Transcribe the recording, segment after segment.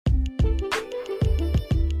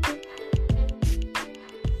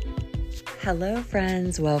Hello,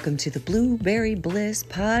 friends. Welcome to the Blueberry Bliss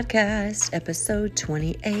Podcast, episode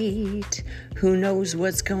 28. Who knows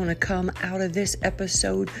what's going to come out of this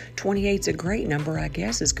episode? 28's a great number, I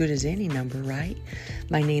guess, as good as any number, right?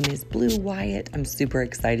 My name is Blue Wyatt. I'm super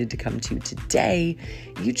excited to come to you today.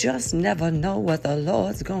 You just never know what the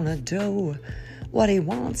Lord's going to do, what He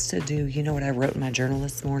wants to do. You know what I wrote in my journal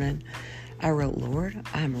this morning? I wrote, Lord,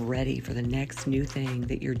 I'm ready for the next new thing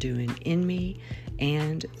that you're doing in me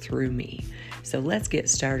and through me. So let's get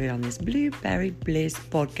started on this Blueberry Bliss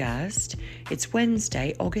podcast. It's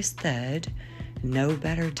Wednesday, August 3rd. No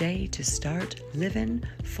better day to start living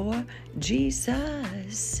for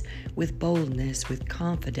Jesus with boldness, with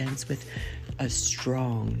confidence, with a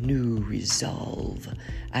strong new resolve.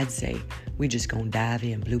 I'd say we just gonna dive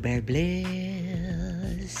in Blueberry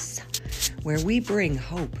Bliss, where we bring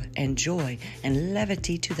hope and joy and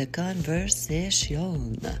levity to the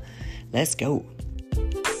conversation. Let's go.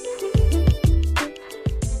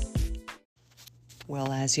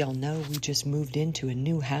 Well, as y'all know, we just moved into a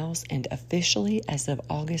new house, and officially, as of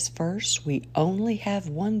August 1st, we only have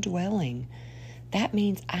one dwelling. That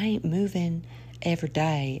means I ain't moving every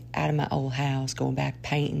day out of my old house, going back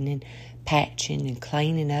painting and patching and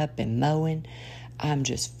cleaning up and mowing. I'm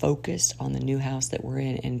just focused on the new house that we're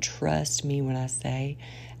in, and trust me when I say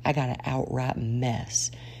I got an outright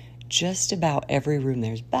mess. Just about every room,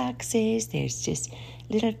 there's boxes, there's just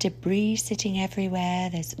little debris sitting everywhere,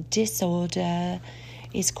 there's disorder.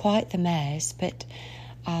 It's quite the mess, but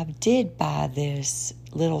I did buy this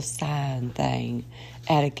little sign thing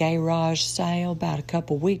at a garage sale about a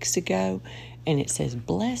couple weeks ago, and it says,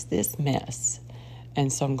 "Bless this mess."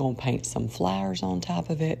 And so I'm going to paint some flowers on top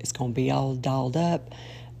of it. It's going to be all dolled up.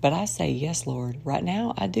 But I say, yes, Lord, right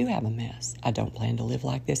now I do have a mess. I don't plan to live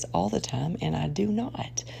like this all the time, and I do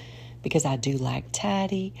not. Because I do like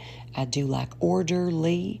tidy, I do like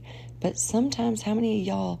orderly. But sometimes, how many of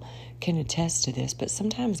y'all can attest to this? But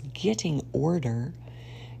sometimes getting order,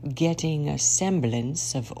 getting a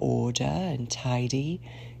semblance of order and tidy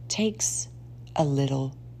takes a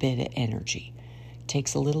little bit of energy.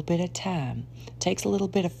 Takes a little bit of time, takes a little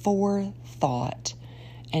bit of forethought,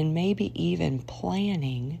 and maybe even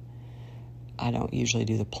planning. I don't usually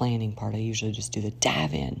do the planning part. I usually just do the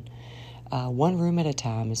dive in. One room at a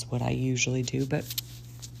time is what I usually do, but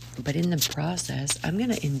in the process, I'm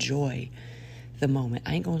going to enjoy the moment.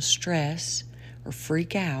 I ain't going to stress or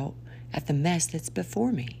freak out at the mess that's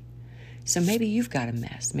before me. So maybe you've got a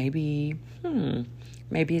mess. Maybe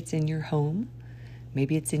it's in your home.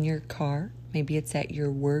 Maybe it's in your car. Maybe it's at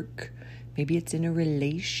your work. Maybe it's in a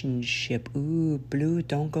relationship. Ooh, Blue,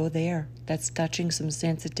 don't go there. That's touching some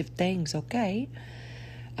sensitive things, okay?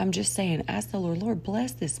 I'm just saying, ask the Lord, Lord,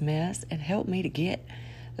 bless this mess and help me to get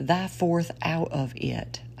thy forth out of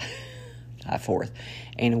it. Thy forth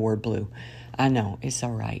ain't a word, Blue. I know, it's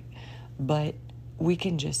all right. But we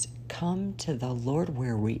can just come to the Lord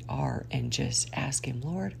where we are and just ask Him,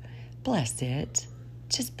 Lord, bless it.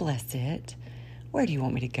 Just bless it. Where do you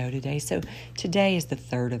want me to go today? So today is the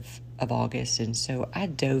 3rd of August, and so I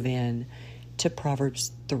dove in to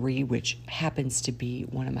Proverbs 3, which happens to be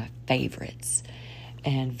one of my favorites.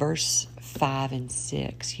 And verse 5 and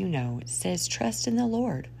 6, it says, trust in the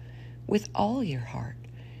Lord with all your heart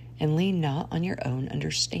and lean not on your own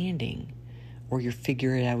understanding or your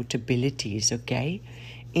figure it out abilities, okay?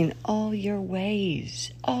 In all your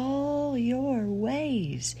ways,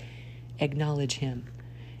 acknowledge Him,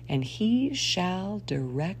 and He shall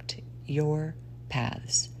direct your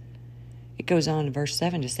paths. It goes on in verse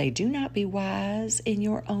 7 to say, do not be wise in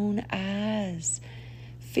your own eyes.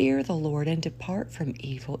 Fear the Lord and depart from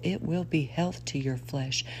evil. It will be health to your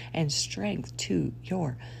flesh and strength to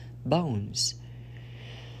your bones.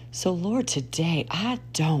 So, Lord, today I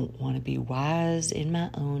don't want to be wise in my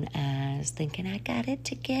own eyes, thinking I got it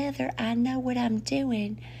together. I know what I'm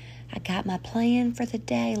doing. I got my plan for the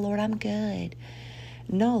day. Lord, I'm good.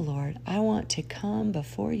 No, Lord, I want to come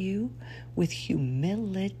before you with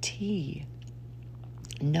humility,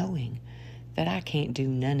 knowing that I can't do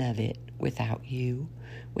none of it without you,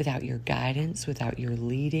 without your guidance, without your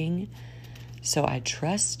leading. So I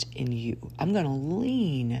trust in you. I'm going to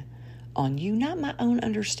lean on you, not my own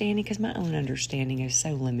understanding, because my own understanding is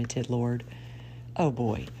so limited, Lord. Oh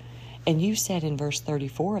boy. And you said in verse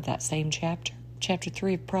 34 of that same chapter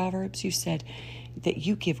 3 of Proverbs, you said that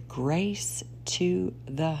you give grace to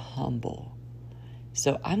the humble.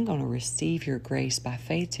 So I'm going to receive your grace by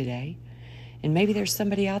faith today. And maybe there's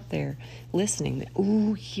somebody out there listening that,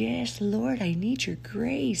 oh, yes, Lord, I need your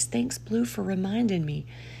grace. Thanks, Blue, for reminding me.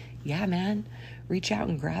 Yeah, man, reach out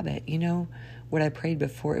and grab it. You know, what I prayed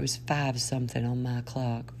before, it was 5 something on my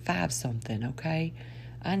clock. 5 something, okay?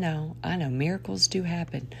 I know, miracles do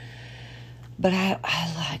happen. But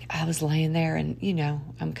I was laying there and,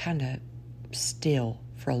 I'm kind of still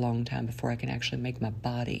for a long time before I can actually make my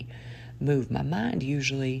body move. My mind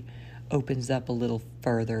usually opens up a little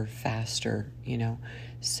further, faster,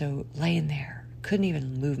 So laying there, couldn't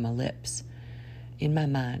even move my lips. In my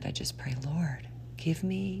mind, I just pray, Lord, give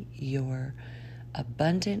me your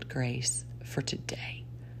abundant grace for today,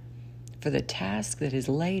 for the task that is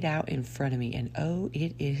laid out in front of me. And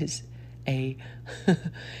it is it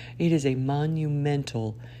is a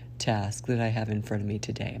monumental task that I have in front of me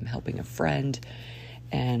today. I'm helping a friend,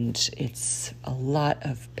 and it's a lot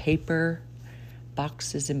of paper,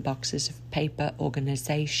 boxes and boxes of paper,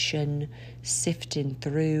 organization, sifting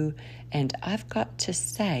through. And I've got to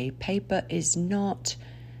say, paper is not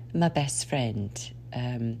my best friend.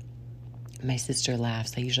 My sister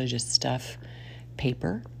laughs. I usually just stuff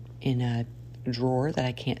paper in a drawer that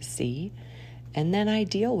I can't see, and then I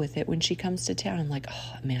deal with it when she comes to town. I'm like,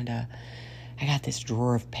 oh, Amanda, I got this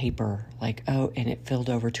drawer of paper, and it filled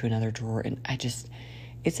over to another drawer, and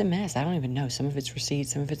it's a mess. I don't even know. Some of it's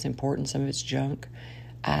receipts, some of it's important, some of it's junk.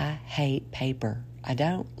 I hate paper. I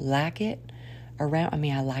don't like it around.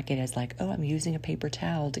 I like it as I'm using a paper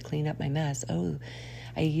towel to clean up my mess. Oh,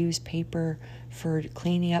 I use paper for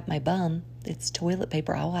cleaning up my bum. It's toilet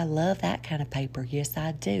paper. Oh, I love that kind of paper. Yes,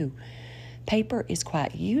 I do. Paper is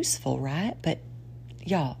quite useful, right? But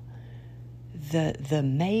y'all, the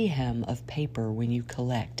mayhem of paper when you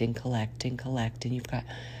collect and collect and collect, and you've got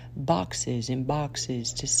boxes and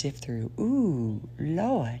boxes to sift through. Ooh,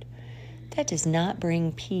 Lord, that does not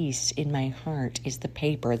bring peace in my heart, is the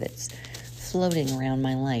paper that's floating around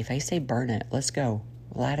my life. I say burn it. Let's go.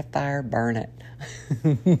 Light a fire, burn it.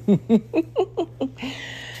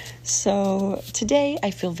 So today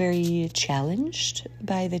I feel very challenged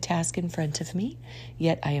by the task in front of me,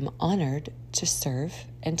 yet I am honored to serve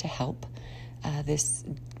and to help this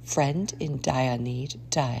friend in dire need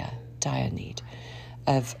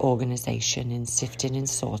of organization and sifting and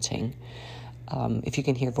sorting. If you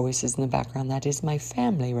can hear voices in the background, that is my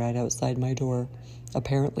family right outside my door,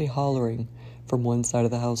 apparently hollering from one side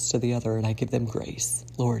of the house to the other, and I give them grace.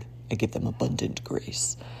 Lord, I give them abundant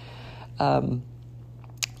grace.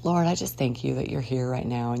 Lord, I just thank you that you're here right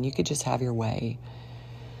now and you could just have your way.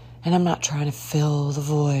 And I'm not trying to fill the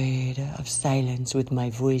void of silence with my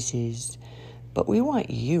voices, but we want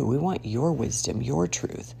you. We want your wisdom, your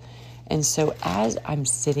truth. And so as I'm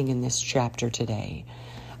sitting in this chapter today,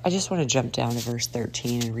 I just want to jump down to verse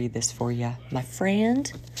 13 and read this for you. My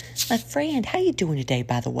friend, how you doing today,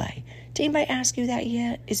 by the way? Did anybody ask you that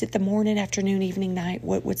yet? Is it the morning, afternoon, evening, night?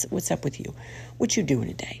 What's up with you? What you doing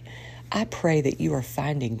today? I pray that you are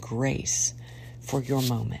finding grace for your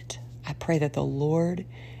moment. I pray that the Lord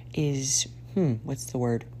is, what's the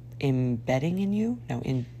word? Embedding in you? No,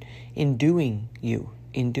 enduing you.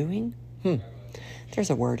 Enduing? There's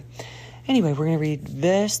a word. Anyway, we're going to read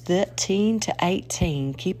verse 13 to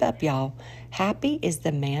 18. Keep up, y'all. Happy is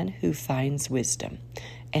the man who finds wisdom.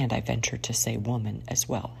 And I venture to say woman as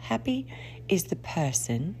well. Happy is the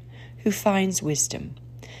person who finds wisdom,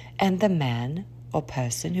 and the man or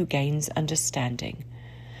person who gains understanding.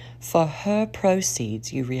 For her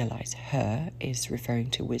proceeds, you realize her is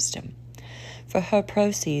referring to wisdom. For her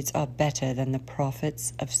proceeds are better than the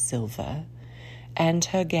profits of silver, and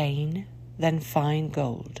her gain than fine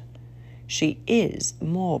gold. She is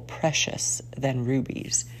more precious than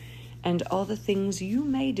rubies, and all the things you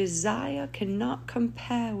may desire cannot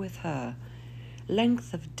compare with her.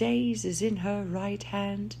 Length of days is in her right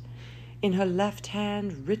hand, in her left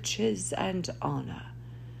hand riches and honor.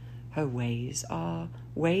 Her ways are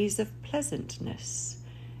ways of pleasantness,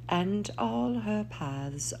 and all her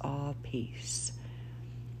paths are peace.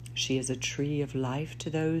 She is a tree of life to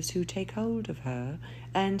those who take hold of her,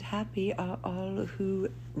 and happy are all who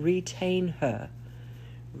retain her.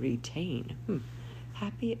 Retain.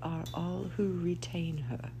 Happy are all who retain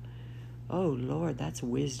her. Oh, Lord, that's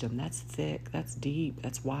wisdom. That's thick. That's deep.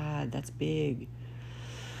 That's wide. That's big.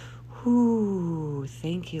 Ooh,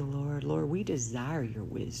 thank you, Lord. Lord, we desire your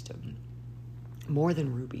wisdom. More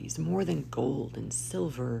than rubies, more than gold and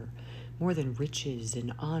silver, more than riches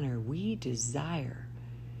and honor. We desire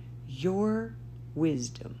your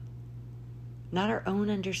wisdom. Not our own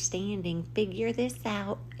understanding. Figure this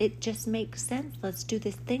out. It just makes sense. Let's do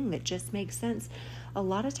this thing that just makes sense. A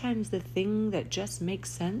lot of times the thing that just makes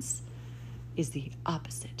sense is the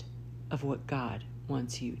opposite of what God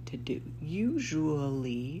wants you to do.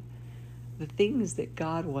 Usually, the things that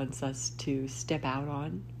God wants us to step out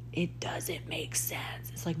on, it doesn't make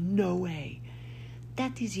sense. It's like, no way.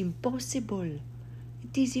 That is impossible.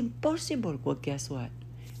 It is impossible. Well, guess what?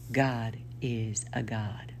 God is a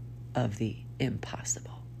God of the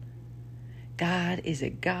impossible. God is a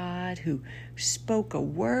God who spoke a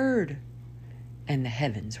word and the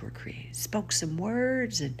heavens were created. Spoke some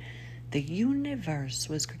words and the universe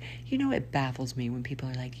was created. You know, it baffles me when people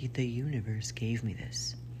are like, the universe gave me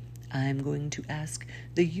this. I'm going to ask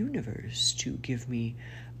the universe to give me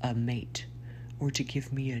a mate or to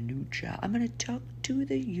give me a new job. I'm going to talk to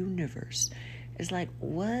the universe. It's like,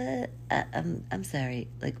 what? I'm sorry.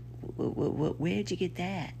 Like, where'd you get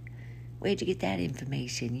that? Where'd you get that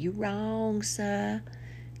information? You wrong, sir.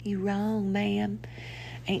 You wrong, ma'am.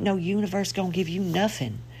 Ain't no universe gonna give you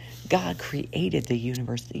nothing. God created the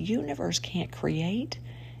universe. The universe can't create.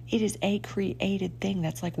 It is a created thing.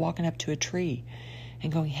 That's like walking up to a tree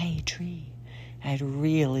and going, hey, tree, I'd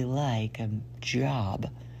really like a job.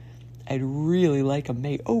 I'd really like a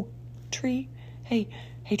mate. Oh, tree, hey,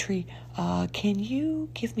 tree, can you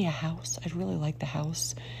give me a house? I'd really like the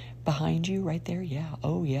house behind you right there. Yeah.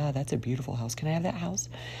 Oh, yeah, that's a beautiful house. Can I have that house?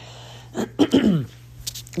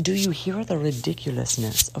 Do you hear the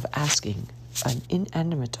ridiculousness of asking an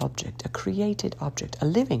inanimate object, a created object, a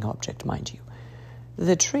living object, mind you?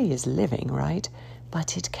 The tree is living, right?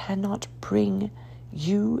 But it cannot bring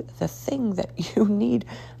you the thing that you need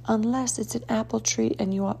unless it's an apple tree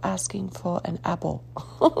and you are asking for an apple.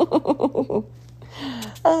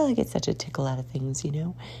 Oh, I get such a tickle out of things, you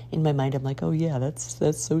know. In my mind, I'm like, oh yeah, that's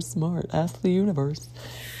so smart. Ask the universe.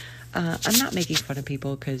 I'm not making fun of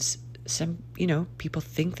people because some, people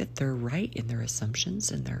think that they're right in their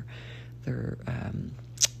assumptions and their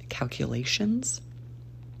calculations.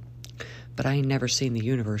 But I ain't never seen the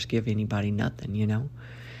universe give anybody nothing,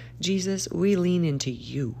 Jesus, we lean into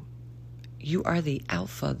you. You are the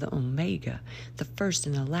Alpha, the Omega, the first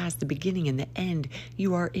and the last, the beginning and the end.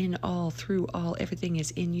 You are in all, through all. Everything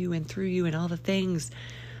is in you and through you and all the things,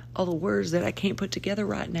 all the words that I can't put together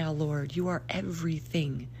right now, Lord. You are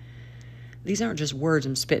everything. These aren't just words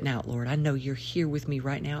I'm spitting out, Lord. I know you're here with me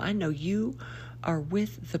right now. I know you are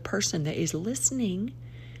with the person that is listening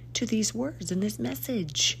to these words and this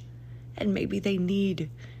message. And maybe they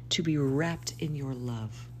need to be wrapped in your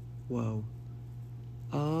love. Whoa.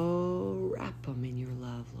 Oh, wrap them in your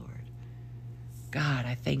love, Lord. God,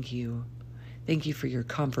 I thank you. Thank you for your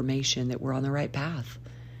confirmation that we're on the right path.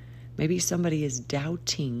 Maybe somebody is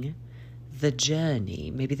doubting the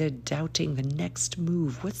journey. Maybe they're doubting the next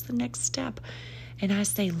move. What's the next step? And I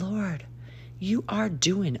say, Lord, you are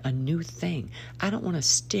doing a new thing. I don't want to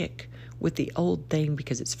stick with the old thing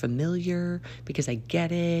because it's familiar, because I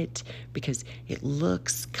get it, because it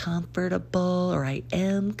looks comfortable, or I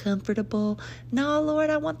am comfortable. No,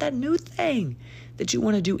 Lord, I want that new thing that you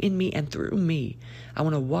want to do in me and through me. I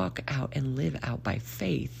want to walk out and live out by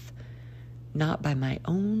faith, not by my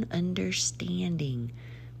own understanding,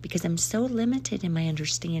 because I'm so limited in my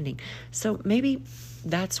understanding. So maybe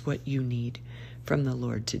that's what you need from the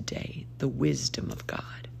Lord today, the wisdom of God.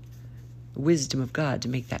 Wisdom of God to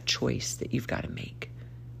make that choice that you've got to make.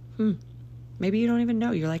 Maybe you don't even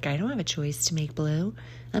know. You're like, I don't have a choice to make, Blue.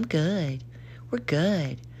 I'm good. We're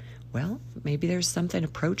good. Well, maybe there's something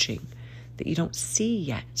approaching that you don't see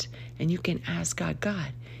yet. And you can ask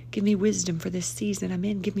God, give me wisdom for this season I'm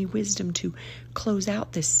in. Give me wisdom to close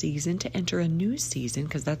out this season, to enter a new season,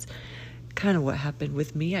 because that's kind of what happened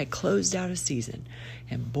with me. I closed out a season.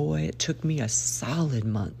 And boy, it took me a solid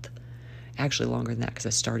month. Actually longer than that, because I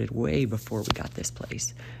started way before we got this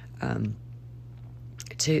place,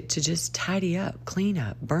 to just tidy up, clean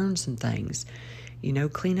up, burn some things,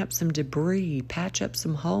 clean up some debris, patch up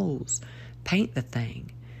some holes, paint the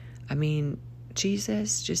thing. I mean,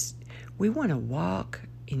 Jesus, we want to walk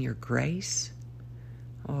in your grace.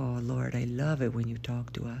 Oh, Lord, I love it when you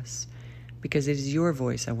talk to us, because it is your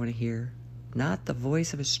voice I want to hear, not the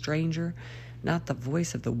voice of a stranger, not the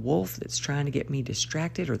voice of the wolf that's trying to get me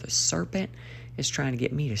distracted, or the serpent is trying to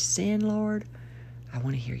get me to sin, Lord. I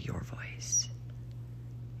want to hear your voice,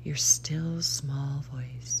 your still small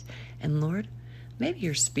voice. And Lord, maybe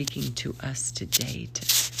you're speaking to us today to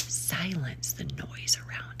silence the noise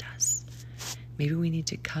around us. Maybe we need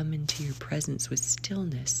to come into your presence with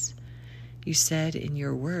stillness. You said in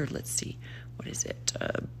your word, let's see, what is it?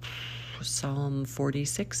 Psalm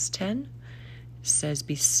 46:10 says,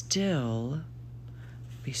 be still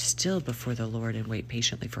before the Lord and wait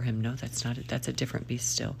patiently for him. No, that's not it. That's a different be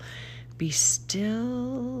still. Be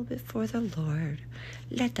still before the Lord.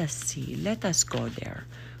 Let us see. Let us go there.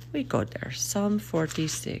 We go there. Psalm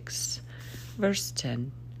 46, verse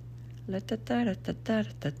 10. That's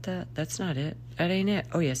not it. That ain't it.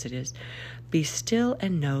 Oh, yes, it is. Be still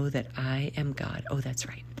and know that I am God. Oh, that's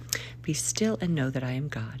right. Be still and know that I am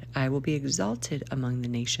God. I will be exalted among the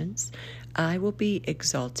nations. I will be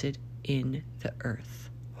exalted in the earth.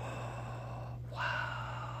 Wow.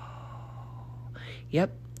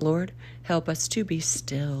 Yep, Lord, help us to be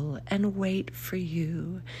still and wait for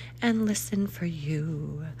you and listen for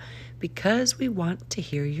you, because we want to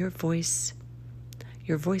hear your voice.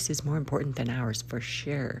 Your voice is more important than ours, for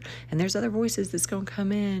sure. And there's other voices that's going to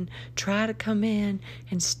come in, try to come in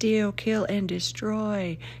and steal, kill, and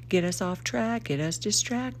destroy. Get us off track, get us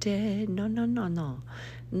distracted. No, no, no, no.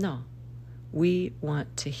 No. We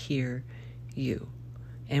want to hear you.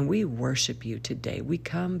 And we worship you today. We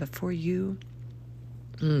come before you,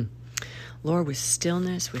 Lord, with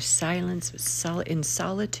stillness, with silence, with in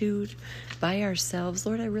solitude, by ourselves.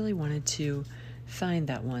 Lord, I really wanted to find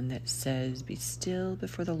that one that says, be still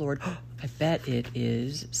before the Lord. I bet it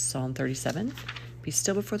is Psalm 37. Be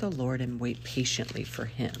still before the Lord and wait patiently for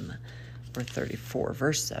him. Or 34,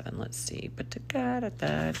 verse 7. Let's see.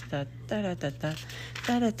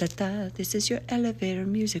 This is your elevator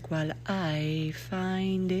music while I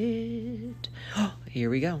find it. Here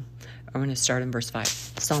we go. I'm going to start in verse 5.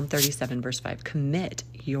 Psalm 37, verse 5. Commit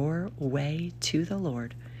your way to the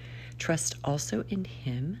Lord. Trust also in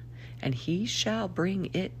him, and he shall bring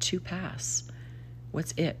it to pass.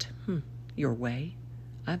 What's it? Your way?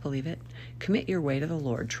 I believe it. Commit your way to the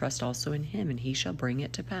Lord. Trust also in him, and he shall bring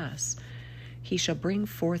it to pass. He shall bring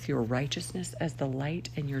forth your righteousness as the light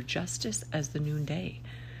and your justice as the noonday.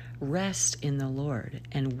 Rest in the Lord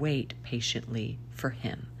and wait patiently for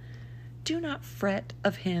him. Do not fret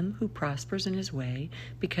of him who prospers in his way,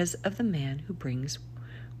 because of the man who brings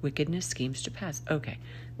wickedness schemes to pass. Okay,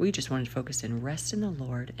 we just wanted to focus in rest in the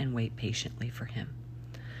Lord and wait patiently for him.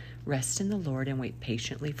 Rest in the Lord and wait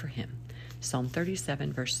patiently for him. Psalm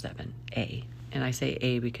 37, verse 7, A. And I say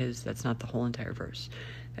A because that's not the whole entire verse.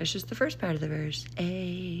 That's just the first part of the verse.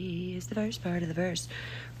 A is the first part of the verse.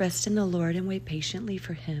 Rest in the Lord and wait patiently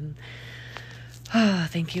for him.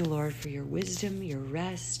 Thank you, Lord, for your wisdom, your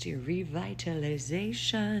rest, your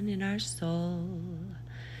revitalization in our soul.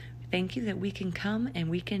 Thank you that we can come and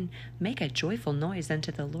we can make a joyful noise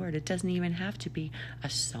unto the Lord. It doesn't even have to be a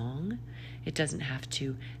song. It doesn't have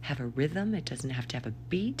to have a rhythm. It doesn't have to have a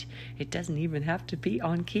beat. It doesn't even have to be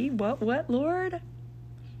on key. What, Lord?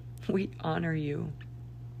 We honor you.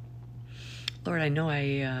 Lord, I know I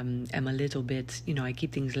am a little bit, I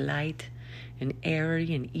keep things light and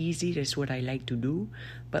airy and easy. That's what I like to do.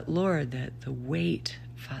 But Lord, the weight,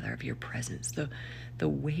 Father, of your presence, the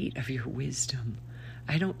weight of your wisdom,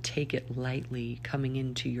 I don't take it lightly coming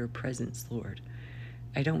into your presence, Lord.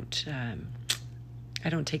 I don't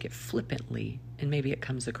take it flippantly, and maybe it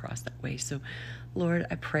comes across that way. So, Lord,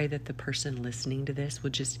 I pray that the person listening to this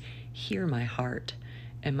will just hear my heart,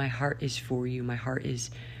 and my heart is for you. My heart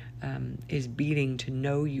is beating to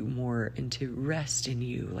know you more and to rest in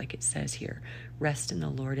you, like it says here. Rest in the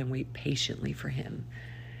Lord and wait patiently for him.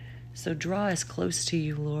 So draw us close to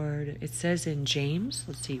you, Lord. It says in James,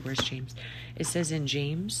 let's see, where's James? It says in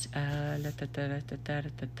James,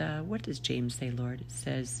 what does James say, Lord? It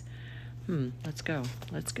says, let's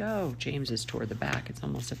go. James is toward the back. It's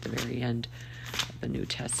almost at the very end of the New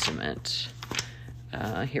Testament.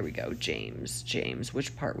 Here we go, James.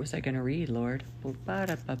 Which part was I going to read, Lord?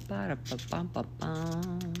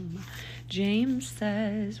 James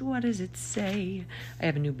says, what does it say? I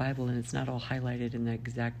have a new Bible, and it's not all highlighted in the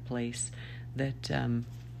exact place that, that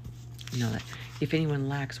if anyone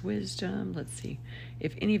lacks wisdom, let's see.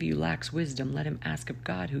 If any of you lacks wisdom, let him ask of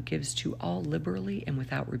God, who gives to all liberally and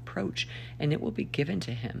without reproach, and it will be given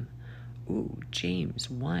to him. James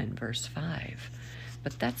 1, verse 5.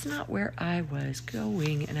 But that's not where I was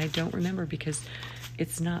going, and I don't remember because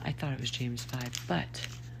it's not, I thought it was James 5, but,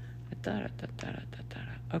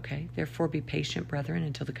 okay, therefore be patient, brethren,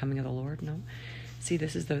 until the coming of the Lord. No, see,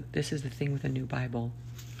 this is the thing with a new Bible,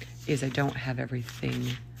 is I don't have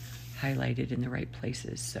everything highlighted in the right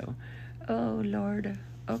places, so, oh, Lord,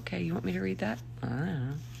 okay, you want me to read that? All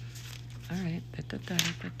right,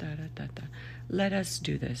 let us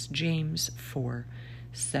do this, James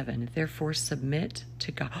 4:7. Therefore submit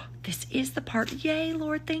to God. This is the part. Yay,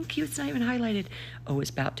 Lord, thank you. It's not even highlighted. It's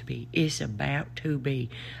about to be. It's about to be.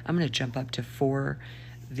 I'm going to jump up to 4,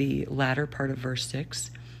 the latter part of verse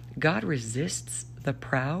 6. God resists the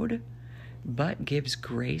proud, but gives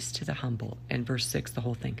grace to the humble. And verse 6, the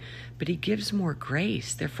whole thing. But he gives more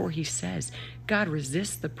grace. Therefore he says, God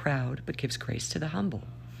resists the proud, but gives grace to the humble.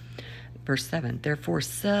 Verse 7, therefore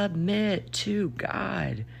submit to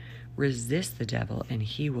God. Resist the devil, and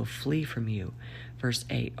he will flee from you. Verse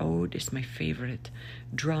 8, this is my favorite.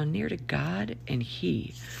 Draw near to God, and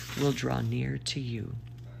he will draw near to you.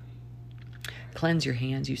 Cleanse your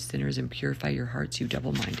hands, you sinners, and purify your hearts, you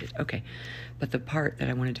double-minded. Okay, but the part that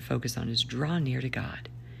I wanted to focus on is draw near to God.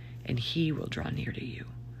 and he will draw near to you.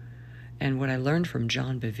 And what I learned from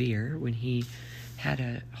John Bevere when he had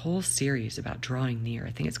a whole series about drawing near,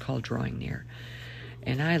 I think it's called Drawing Near.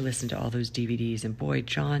 And I listened to all those DVDs, and boy,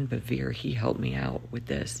 John Bevere, he helped me out with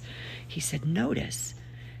this. He said, notice,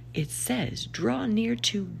 it says, draw near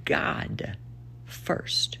to God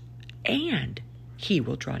first, and he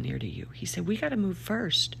will draw near to you. He said, we got to move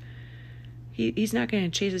first. He's not going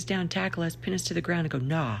to chase us down, tackle us, pin us to the ground, and go,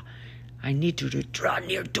 nah, I need you to draw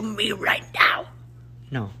near to me right now.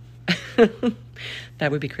 No.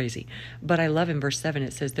 That would be crazy. But I love in verse 7,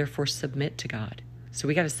 it says, therefore submit to God. So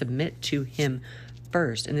we got to submit to him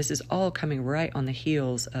first. And this is all coming right on the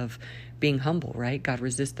heels of being humble, right? God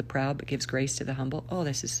resists the proud, but gives grace to the humble. Oh,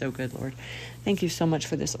 this is so good, Lord. Thank you so much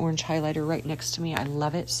for this orange highlighter right next to me. I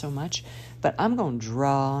love it so much. But I'm going to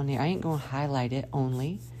draw near. I ain't going to highlight it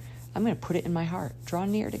only. I'm going to put it in my heart. Draw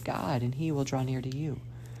near to God, and he will draw near to you.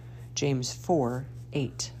 James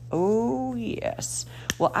 4:8. Oh, yes.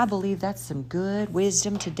 Well, I believe that's some good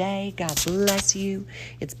wisdom today. God bless you.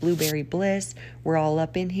 It's Blueberry Bliss. We're all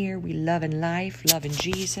up in here. We loving life, loving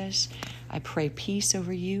Jesus. I pray peace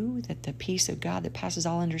over you, that the peace of God that passes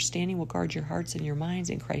all understanding will guard your hearts and your minds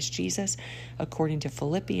in Christ Jesus, according to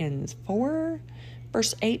Philippians 4,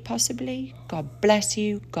 verse 8 possibly. God bless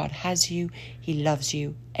you. God has you. He loves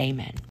you. Amen.